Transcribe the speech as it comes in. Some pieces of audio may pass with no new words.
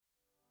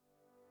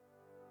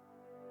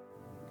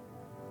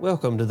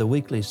Welcome to the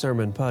weekly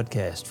sermon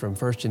podcast from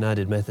First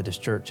United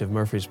Methodist Church of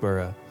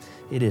Murfreesboro.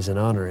 It is an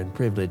honor and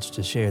privilege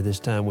to share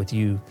this time with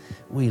you.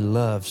 We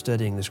love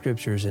studying the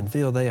Scriptures and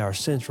feel they are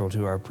central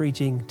to our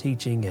preaching,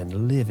 teaching,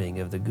 and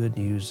living of the good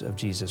news of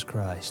Jesus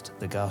Christ,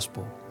 the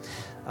gospel.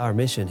 Our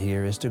mission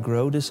here is to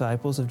grow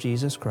disciples of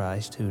Jesus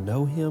Christ who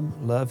know Him,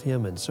 love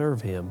Him, and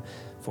serve Him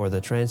for the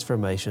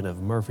transformation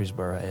of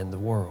Murfreesboro and the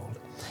world.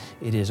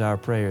 It is our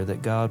prayer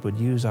that God would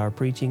use our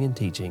preaching and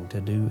teaching to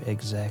do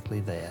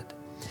exactly that.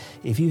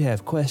 If you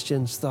have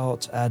questions,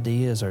 thoughts,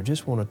 ideas, or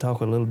just want to talk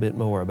a little bit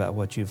more about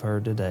what you've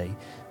heard today,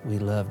 we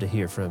love to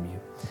hear from you.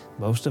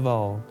 Most of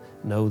all,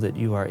 know that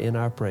you are in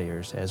our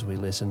prayers as we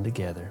listen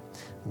together.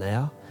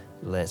 Now,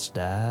 let's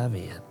dive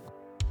in.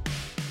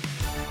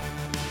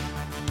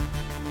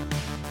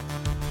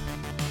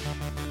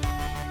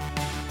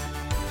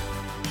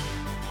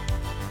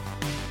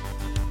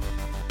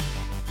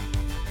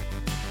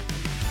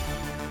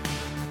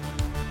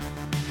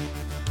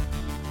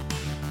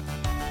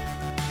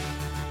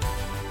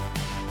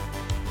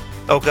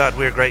 Oh God,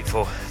 we're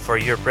grateful for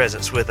your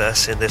presence with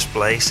us in this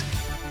place.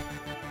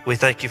 We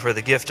thank you for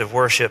the gift of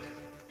worship.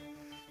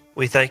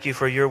 We thank you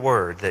for your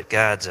word that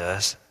guides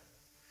us.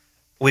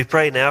 We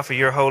pray now for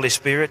your Holy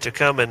Spirit to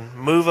come and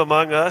move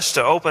among us,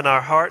 to open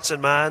our hearts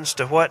and minds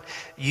to what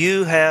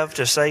you have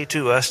to say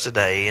to us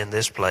today in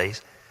this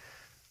place.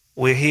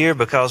 We're here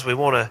because we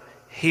want to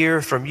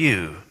hear from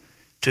you,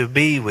 to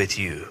be with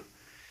you,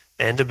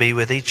 and to be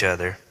with each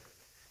other.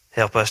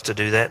 Help us to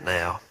do that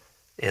now.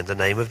 In the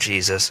name of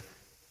Jesus,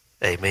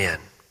 amen.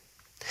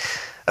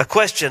 A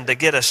question to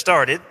get us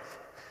started.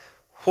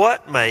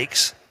 What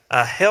makes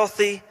a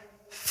healthy,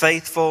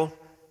 faithful,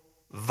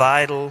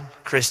 vital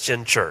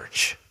Christian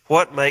church?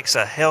 What makes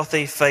a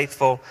healthy,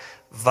 faithful,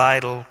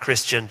 vital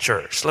Christian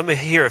church? Let me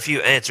hear a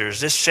few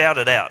answers. Just shout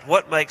it out.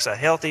 What makes a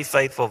healthy,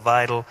 faithful,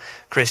 vital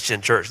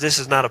Christian church? This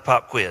is not a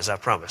pop quiz, I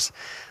promise.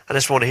 I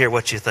just want to hear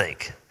what you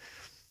think.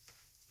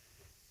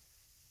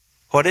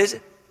 What is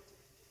it?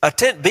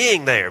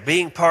 Being there,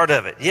 being part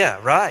of it. Yeah,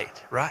 right.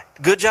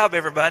 Good job,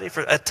 everybody,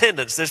 for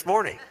attendance this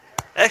morning.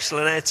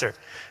 Excellent answer.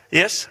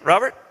 Yes,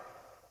 Robert?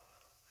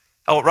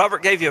 Oh,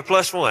 Robert gave you a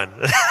 +1.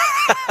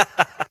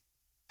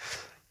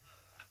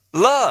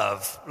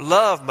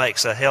 Love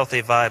makes a healthy,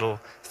 vital,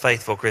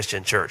 faithful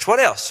Christian church. What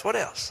else?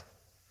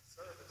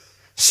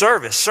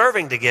 Service,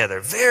 serving together.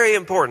 Very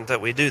important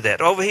that we do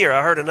that. Over here,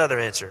 I heard another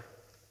answer.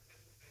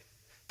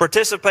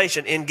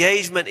 Participation,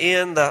 engagement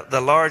in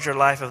the larger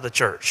life of the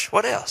church.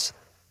 What else?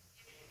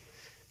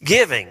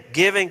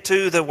 Giving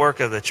to the work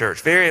of the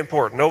church. Very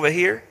important. Over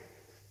here,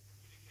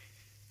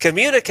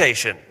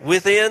 communication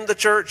within the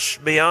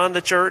church, beyond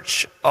the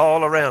church,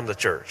 all around the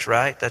church,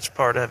 right? That's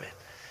part of it.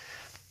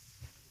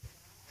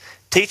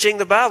 Teaching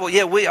the Bible.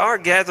 Yeah, we are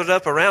gathered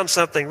up around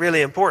something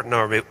really important,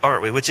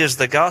 aren't we? Which is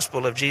the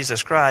gospel of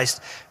Jesus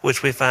Christ,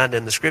 which we find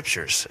in the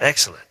Scriptures.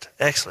 Excellent.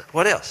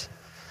 What else?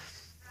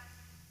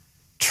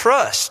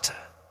 Trust.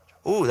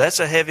 Ooh, that's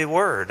a heavy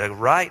word, a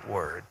right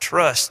word.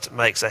 Trust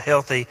makes a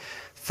healthy,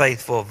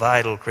 faithful,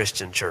 vital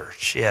Christian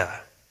church. Yeah.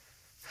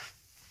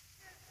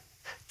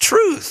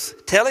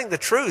 Truth. Telling the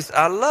truth.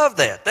 I love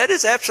that. That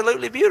is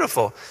absolutely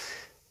beautiful.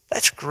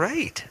 That's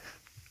great.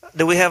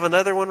 Do we have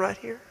another one right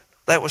here?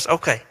 That was,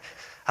 okay.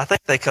 I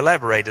think they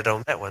collaborated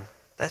on that one.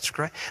 That's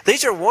great.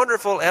 These are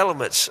wonderful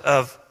elements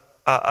of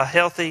a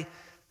healthy,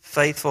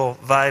 faithful,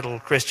 vital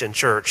Christian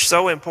church.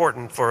 So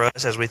important for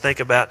us as we think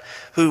about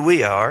who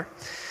we are.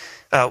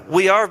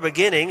 We are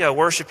beginning a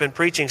worship and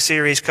preaching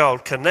series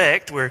called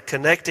Connect. We're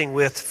connecting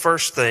with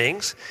first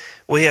things.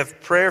 We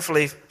have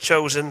prayerfully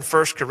chosen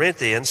 1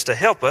 Corinthians to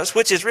help us,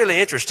 which is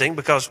really interesting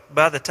because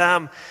by the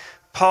time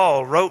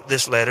Paul wrote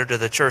this letter to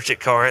the church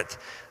at Corinth,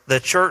 the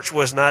church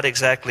was not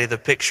exactly the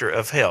picture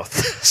of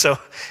health. So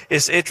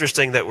it's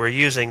interesting that we're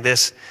using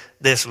this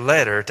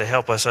letter to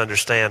help us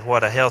understand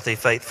what a healthy,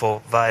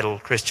 faithful, vital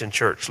Christian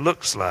church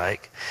looks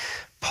like.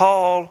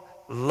 Paul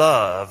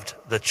loved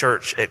the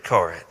church at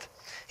Corinth.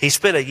 He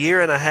spent 1.5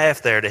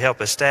 years there to help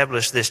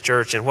establish this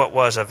church in what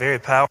was a very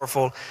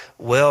powerful,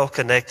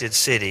 well-connected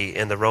city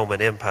in the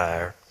Roman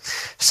Empire.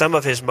 Some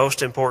of his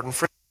most important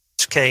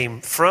friends came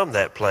from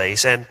that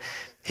place, and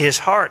his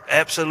heart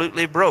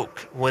absolutely broke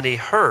when he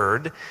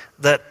heard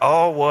that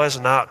all was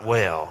not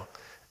well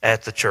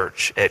at the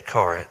church at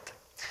Corinth.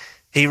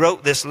 He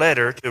wrote this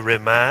letter to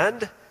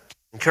remind,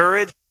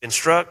 encourage,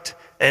 instruct,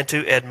 and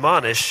to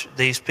admonish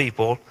these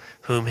people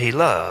whom he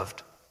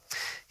loved.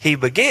 He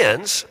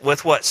begins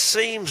with what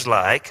seems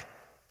like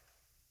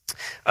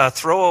a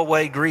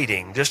throwaway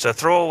greeting, just a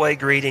throwaway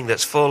greeting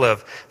that's full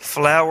of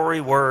flowery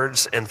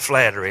words and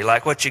flattery,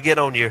 like what you get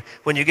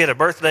when you get a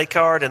birthday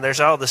card and there's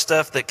all the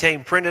stuff that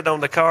came printed on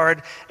the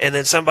card and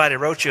then somebody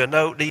wrote you a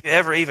note. Do you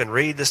ever even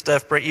read the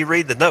stuff printed? You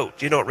read the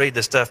note. You don't read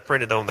the stuff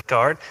printed on the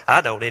card.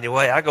 I don't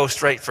anyway. I go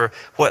straight for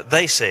what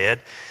they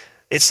said.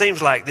 It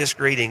seems like this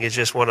greeting is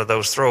just one of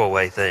those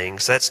throwaway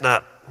things. That's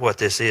not what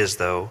this is,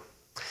 though.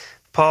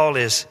 Paul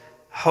is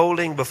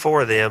holding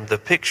before them the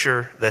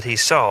picture that he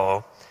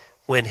saw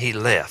when he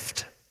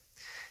left.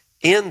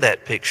 In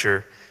that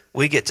picture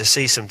we get to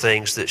see some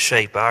things that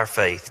shape our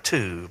faith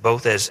too,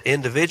 both as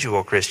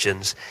individual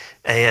Christians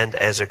and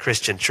as a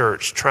Christian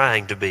church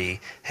trying to be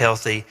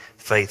healthy,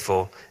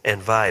 faithful,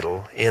 and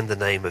vital in the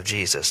name of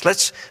Jesus.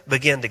 Let's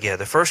begin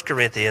together. 1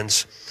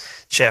 Corinthians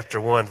chapter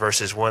 1,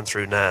 verses 1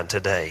 through 9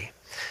 today.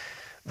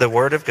 The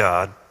Word of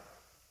God.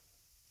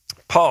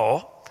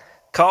 Paul,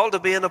 called to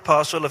be an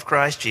apostle of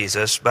Christ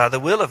Jesus by the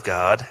will of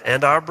God,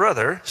 and our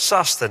brother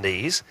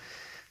Sosthenes,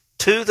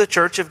 to the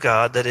church of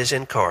God that is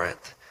in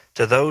Corinth,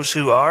 to those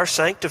who are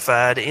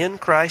sanctified in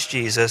Christ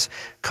Jesus,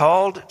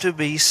 called to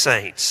be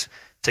saints,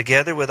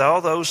 together with all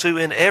those who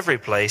in every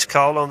place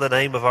call on the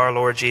name of our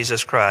Lord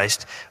Jesus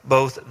Christ,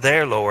 both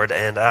their Lord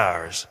and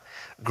ours.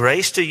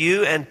 Grace to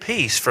you and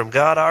peace from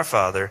God our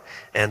Father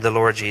and the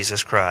Lord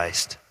Jesus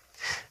Christ.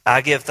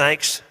 I give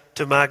thanks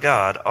to my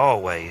God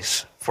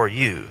always for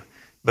you,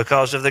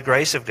 because of the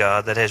grace of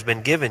God that has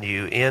been given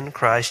you in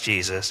Christ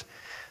Jesus.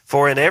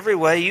 For in every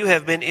way you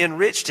have been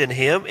enriched in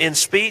him, in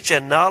speech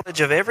and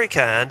knowledge of every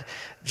kind,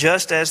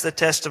 just as the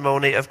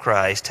testimony of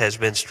Christ has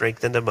been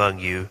strengthened among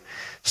you,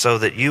 so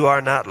that you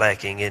are not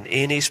lacking in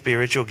any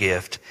spiritual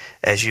gift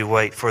as you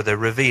wait for the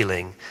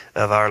revealing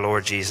of our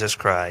Lord Jesus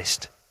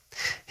Christ.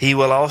 He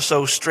will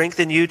also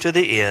strengthen you to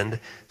the end,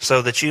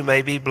 so that you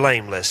may be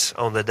blameless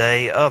on the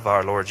day of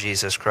our Lord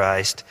Jesus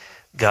Christ.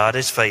 God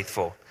is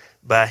faithful.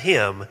 By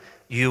him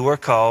you were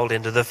called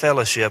into the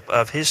fellowship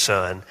of his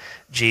Son,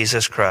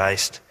 Jesus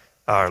Christ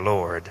our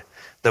Lord.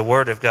 The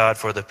word of God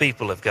for the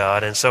people of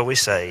God, and so we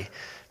say,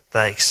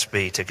 thanks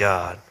be to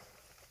God.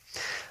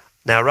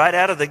 Now, right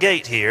out of the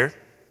gate here,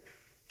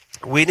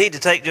 we need to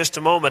take just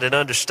a moment and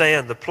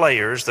understand the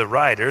players, the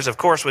writers. Of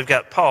course, we've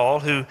got Paul,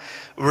 who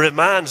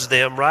reminds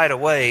them right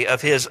away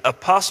of his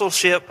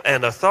apostleship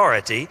and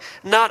authority,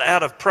 not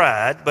out of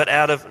pride, but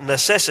out of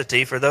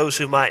necessity for those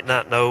who might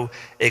not know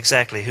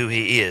exactly who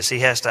he is.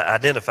 He has to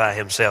identify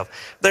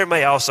himself. There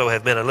may also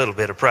have been a little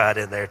bit of pride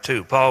in there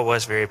too. Paul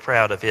was very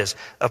proud of his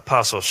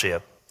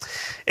apostleship.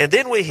 And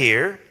then we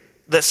hear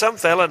that some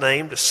fellow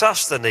named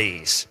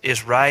Sosthenes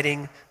is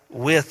writing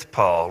with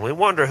Paul. We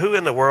wonder who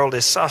in the world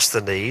is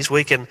Sosthenes.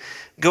 We can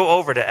go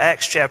over to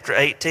Acts chapter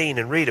 18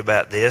 and read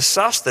about this.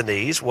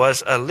 Sosthenes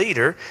was a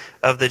leader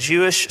of the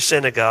Jewish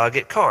synagogue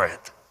at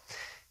Corinth.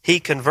 He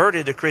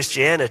converted to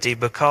Christianity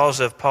because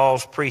of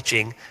Paul's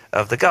preaching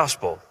of the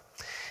gospel.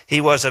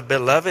 He was a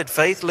beloved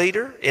faith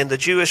leader in the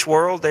Jewish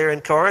world there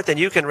in Corinth, and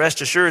you can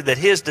rest assured that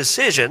his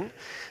decision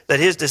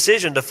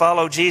to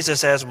follow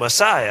Jesus as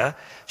Messiah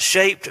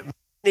shaped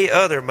many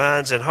other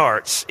minds and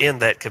hearts in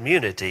that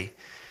community.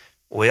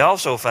 We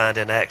also find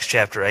in Acts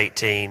chapter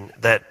 18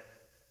 that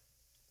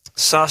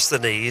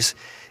Sosthenes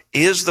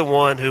is the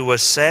one who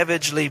was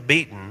savagely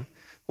beaten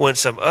when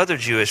some other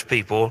Jewish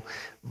people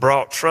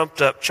brought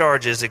trumped up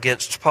charges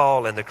against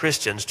Paul and the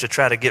Christians to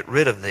try to get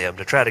rid of them,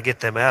 to try to get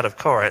them out of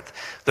Corinth.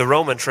 The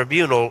Roman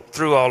tribunal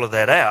threw all of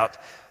that out,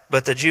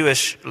 but the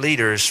Jewish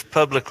leaders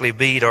publicly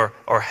beat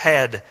or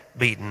had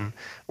beaten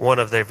one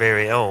of their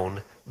very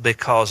own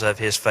because of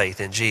his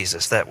faith in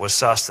Jesus. That was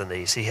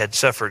Sosthenes. He had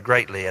suffered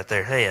greatly at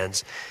their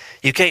hands.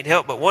 You can't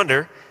help but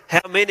wonder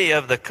how many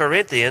of the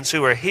Corinthians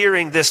who are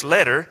hearing this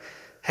letter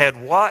had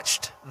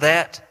watched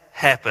that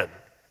happen.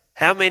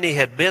 How many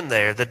had been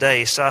there the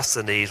day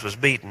Sosthenes was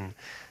beaten?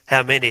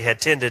 How many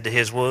had tended to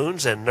his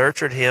wounds and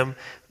nurtured him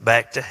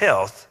back to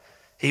health?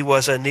 He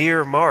was a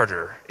near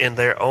martyr in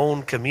their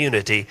own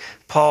community.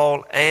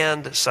 Paul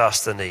and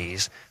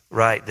Sosthenes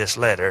write this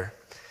letter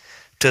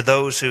to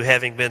those who,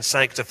 having been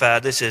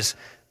sanctified, this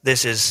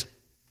is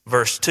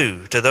verse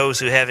 2, to those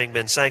who, having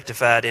been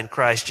sanctified in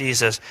Christ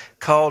Jesus,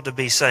 called to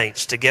be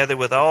saints, together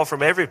with all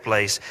from every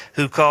place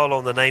who call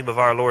on the name of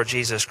our Lord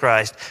Jesus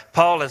Christ.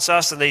 Paul and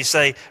Sosthenes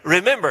say,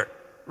 remember,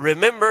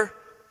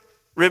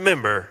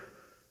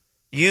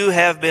 you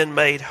have been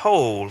made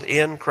whole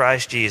in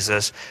Christ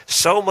Jesus,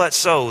 so much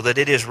so that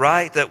it is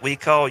right that we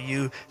call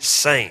you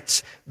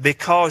saints,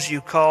 because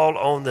you call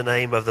on the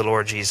name of the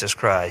Lord Jesus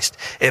Christ.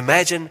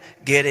 Imagine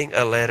getting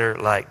a letter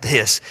like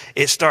this.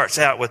 It starts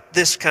out with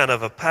this kind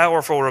of a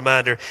powerful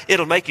reminder.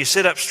 It'll make you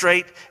sit up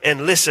straight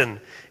and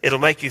listen. It'll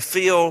make you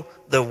feel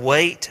the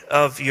weight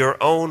of your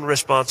own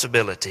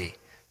responsibility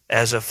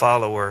as a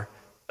follower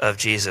of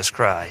Jesus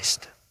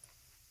Christ.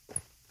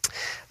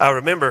 I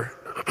remember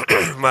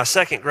my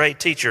second grade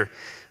teacher,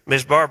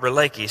 Miss Barbara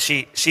Lakey,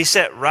 she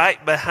sat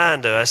right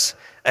behind us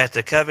at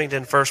the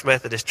Covington First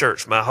Methodist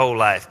Church my whole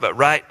life, but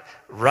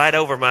right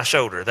over my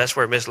shoulder. That's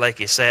where Miss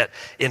Lakey sat.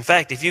 In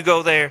fact, if you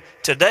go there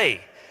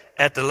today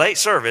at the late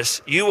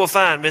service, you will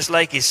find Miss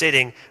Lakey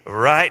sitting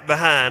right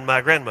behind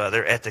my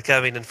grandmother at the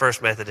Covington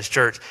First Methodist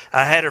Church.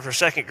 I had her for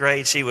second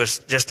grade. She was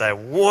just a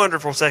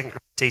wonderful second grade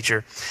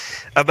teacher.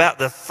 About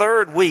the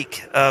third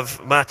week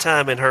of my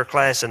time in her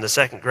class in the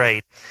second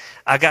grade,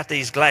 I got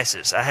these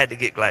glasses. I had to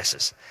get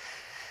glasses.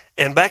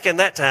 And back in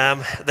that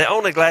time, the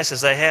only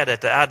glasses they had at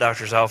the eye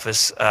doctor's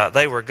office,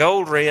 they were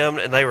gold rimmed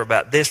and they were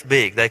about this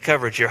big. They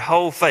covered your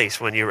whole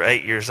face when you were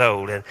 8 years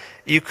old, and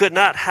you could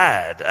not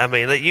hide. I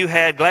mean, you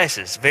had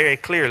glasses very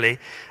clearly.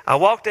 I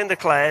walked into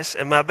class,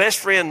 and my best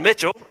friend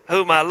Mitchell,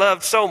 whom I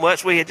loved so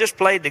much, we had just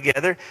played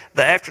together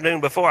the afternoon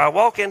before. I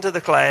walk into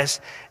the class,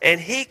 and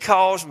he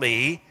calls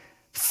me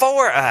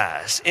Four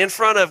Eyes in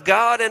front of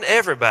God and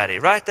everybody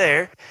right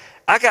there.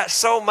 I got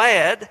so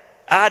mad,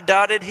 I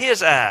dotted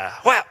his eye.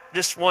 Wow,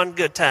 just one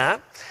good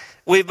time.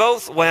 We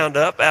both wound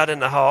up out in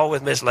the hall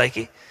with Miss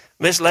Lakey.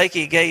 Miss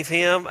Lakey gave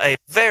him a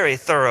very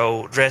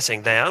thorough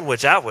dressing down,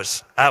 which I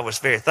was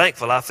very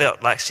thankful. I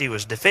felt like she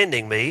was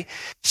defending me.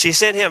 She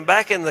sent him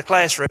back in the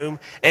classroom,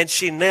 and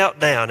she knelt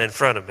down in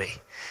front of me.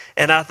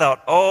 And I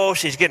thought, oh,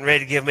 she's getting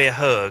ready to give me a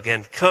hug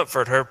and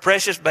comfort her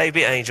precious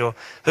baby angel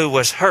who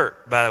was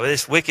hurt by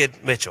this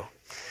wicked Mitchell.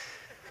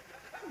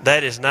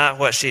 That is not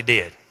what she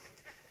did.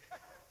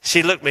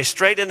 She looked me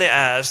straight in the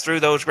eyes through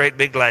those great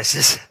big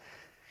glasses,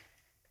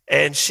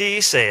 and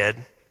she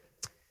said,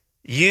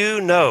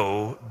 "You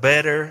know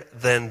better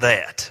than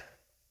that.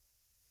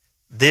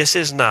 This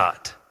is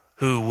not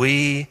who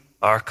we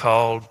are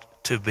called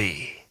to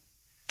be."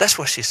 That's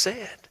what she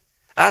said.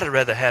 I'd have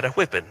rather had a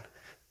whipping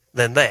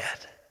than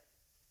that.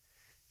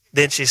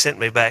 Then she sent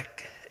me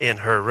back in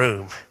her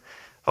room.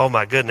 Oh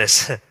my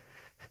goodness.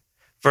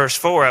 Verse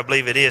 4, I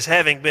believe it is,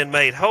 having been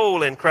made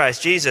whole in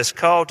Christ Jesus,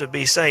 called to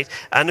be saints.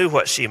 I knew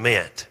what she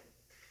meant.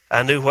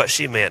 I knew what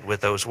she meant with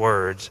those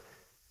words.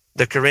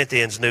 The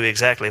Corinthians knew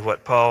exactly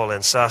what Paul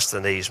and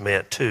Sosthenes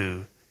meant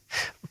too.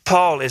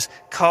 Paul is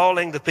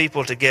calling the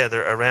people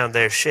together around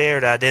their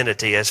shared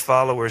identity as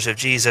followers of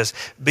Jesus,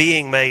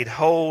 being made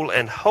whole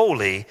and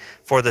holy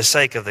for the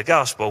sake of the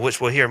gospel,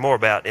 which we'll hear more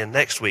about in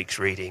next week's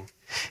reading.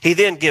 He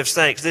then gives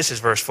thanks. This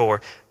is verse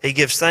 4. He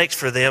gives thanks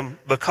for them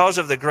because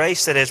of the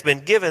grace that has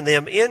been given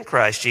them in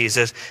Christ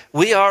Jesus.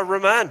 We are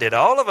reminded,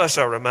 all of us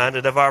are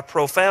reminded of our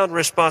profound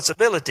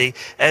responsibility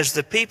as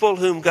the people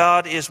whom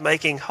God is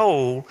making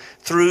whole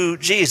through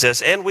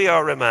Jesus. And we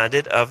are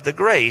reminded of the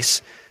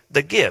grace,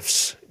 the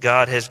gifts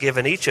God has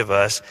given each of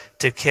us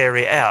to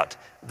carry out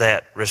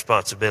that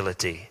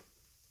responsibility.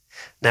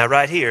 Now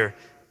right here,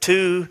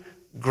 two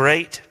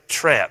great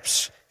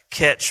traps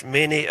catch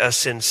many a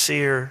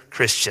sincere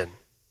Christian.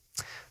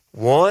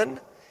 One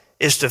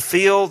is to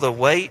feel the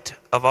weight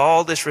of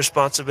all this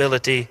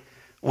responsibility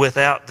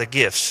without the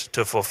gifts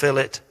to fulfill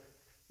it.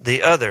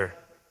 The other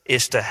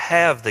is to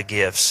have the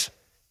gifts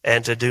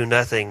and to do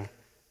nothing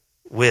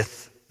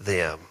with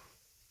them.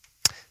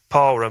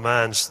 Paul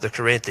reminds the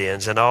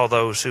Corinthians and all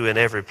those who in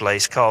every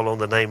place call on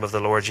the name of the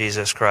Lord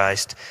Jesus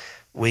Christ,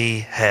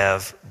 we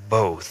have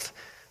both.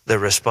 The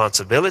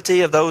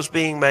responsibility of those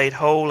being made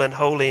whole and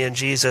holy in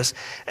Jesus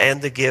and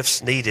the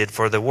gifts needed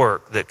for the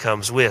work that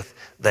comes with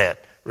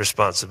that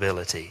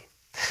responsibility.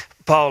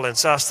 Paul and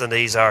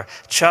Sosthenes are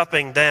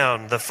chopping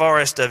down the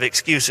forest of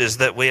excuses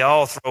that we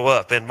all throw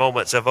up in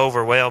moments of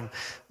overwhelm,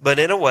 but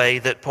in a way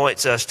that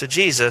points us to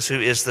Jesus, who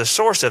is the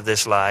source of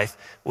this life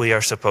we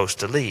are supposed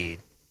to lead.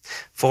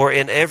 For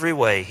in every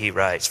way, he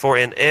writes, for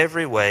in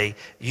every way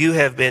you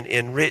have been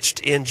enriched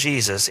in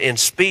Jesus, in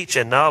speech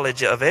and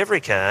knowledge of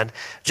every kind,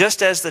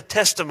 just as the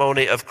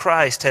testimony of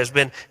Christ has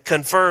been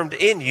confirmed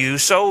in you,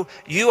 so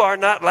you are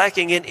not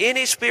lacking in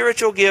any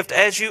spiritual gift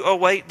as you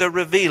await the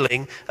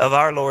revealing of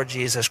our Lord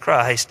Jesus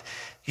Christ.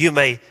 You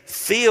may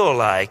feel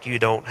like you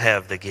don't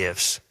have the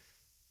gifts,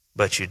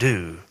 but you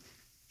do.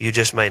 You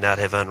just may not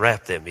have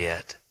unwrapped them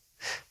yet.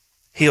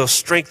 He'll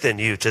strengthen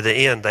you to the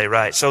end, they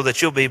write, so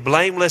that you'll be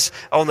blameless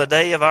on the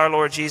day of our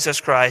Lord Jesus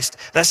Christ.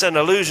 That's an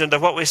allusion to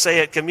what we say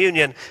at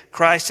communion.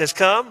 Christ has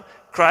come,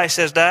 Christ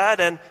has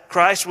died, and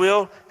Christ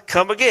will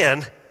come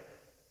again.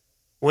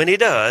 When he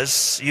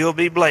does, you'll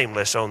be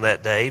blameless on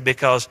that day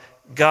because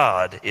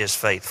God is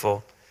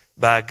faithful.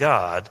 By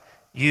God,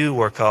 you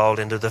were called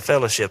into the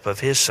fellowship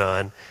of his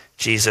Son,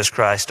 Jesus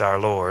Christ our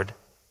Lord.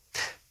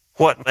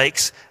 What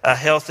makes a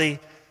healthy,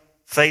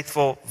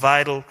 faithful,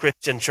 vital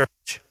Christian church?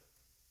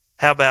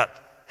 How about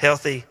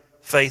healthy,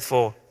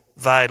 faithful,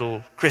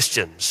 vital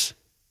Christians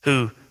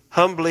who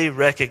humbly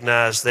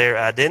recognize their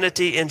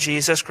identity in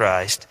Jesus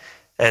Christ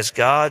as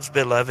God's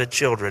beloved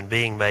children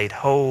being made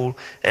whole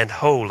and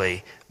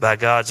holy by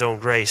God's own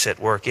grace at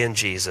work in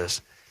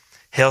Jesus?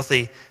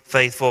 Healthy,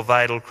 faithful,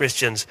 vital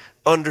Christians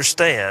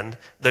understand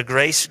the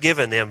grace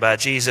given them by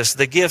Jesus,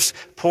 the gifts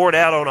poured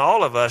out on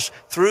all of us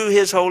through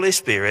his Holy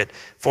Spirit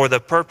for the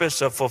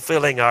purpose of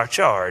fulfilling our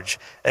charge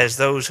as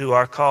those who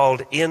are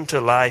called into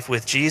life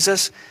with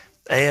Jesus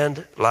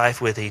and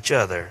life with each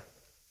other.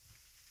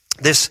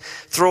 This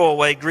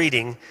throwaway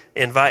greeting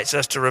invites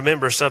us to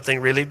remember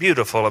something really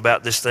beautiful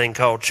about this thing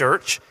called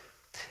church.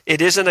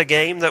 It isn't a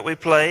game that we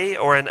play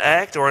or an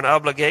act or an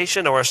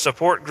obligation or a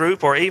support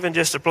group or even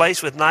just a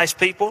place with nice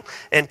people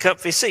and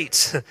comfy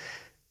seats.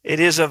 It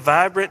is a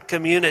vibrant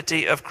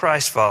community of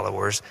Christ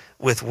followers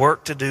with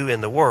work to do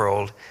in the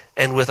world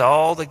and with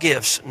all the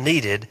gifts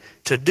needed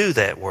to do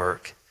that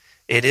work.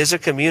 It is a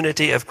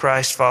community of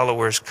Christ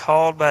followers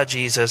called by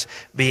Jesus,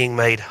 being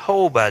made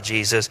whole by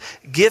Jesus,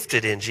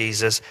 gifted in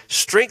Jesus,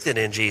 strengthened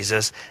in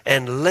Jesus,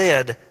 and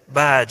led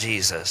by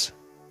Jesus.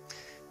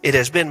 It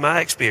has been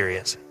my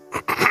experience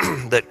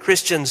that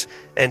Christians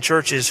and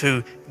churches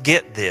who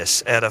get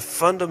this at a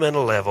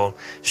fundamental level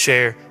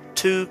share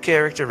two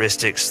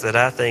characteristics that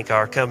I think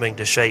are coming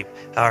to shape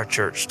our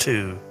church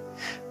too.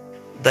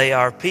 They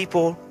are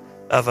people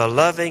of a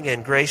loving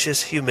and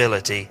gracious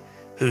humility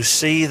who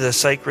see the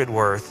sacred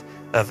worth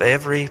of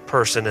every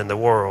person in the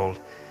world,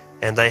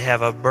 and they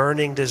have a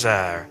burning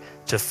desire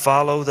to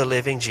follow the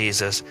living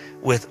Jesus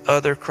with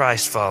other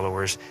Christ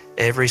followers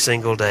every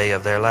single day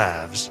of their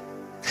lives.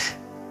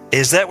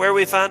 Is that where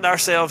we find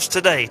ourselves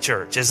today,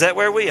 church? Is that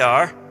where we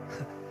are?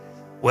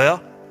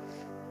 Well,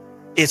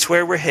 it's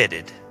where we're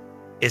headed.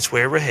 It's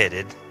where we're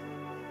headed.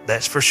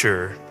 That's for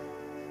sure.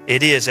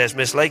 It is, as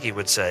Miss Lakey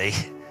would say,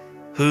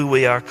 who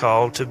we are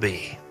called to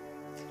be.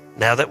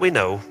 Now that we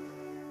know,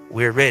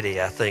 we're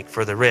ready, I think,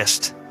 for the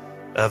rest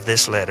of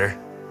this letter.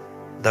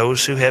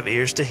 Those who have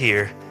ears to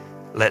hear,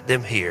 let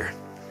them hear.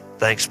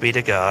 Thanks be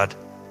to God.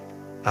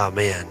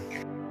 Amen.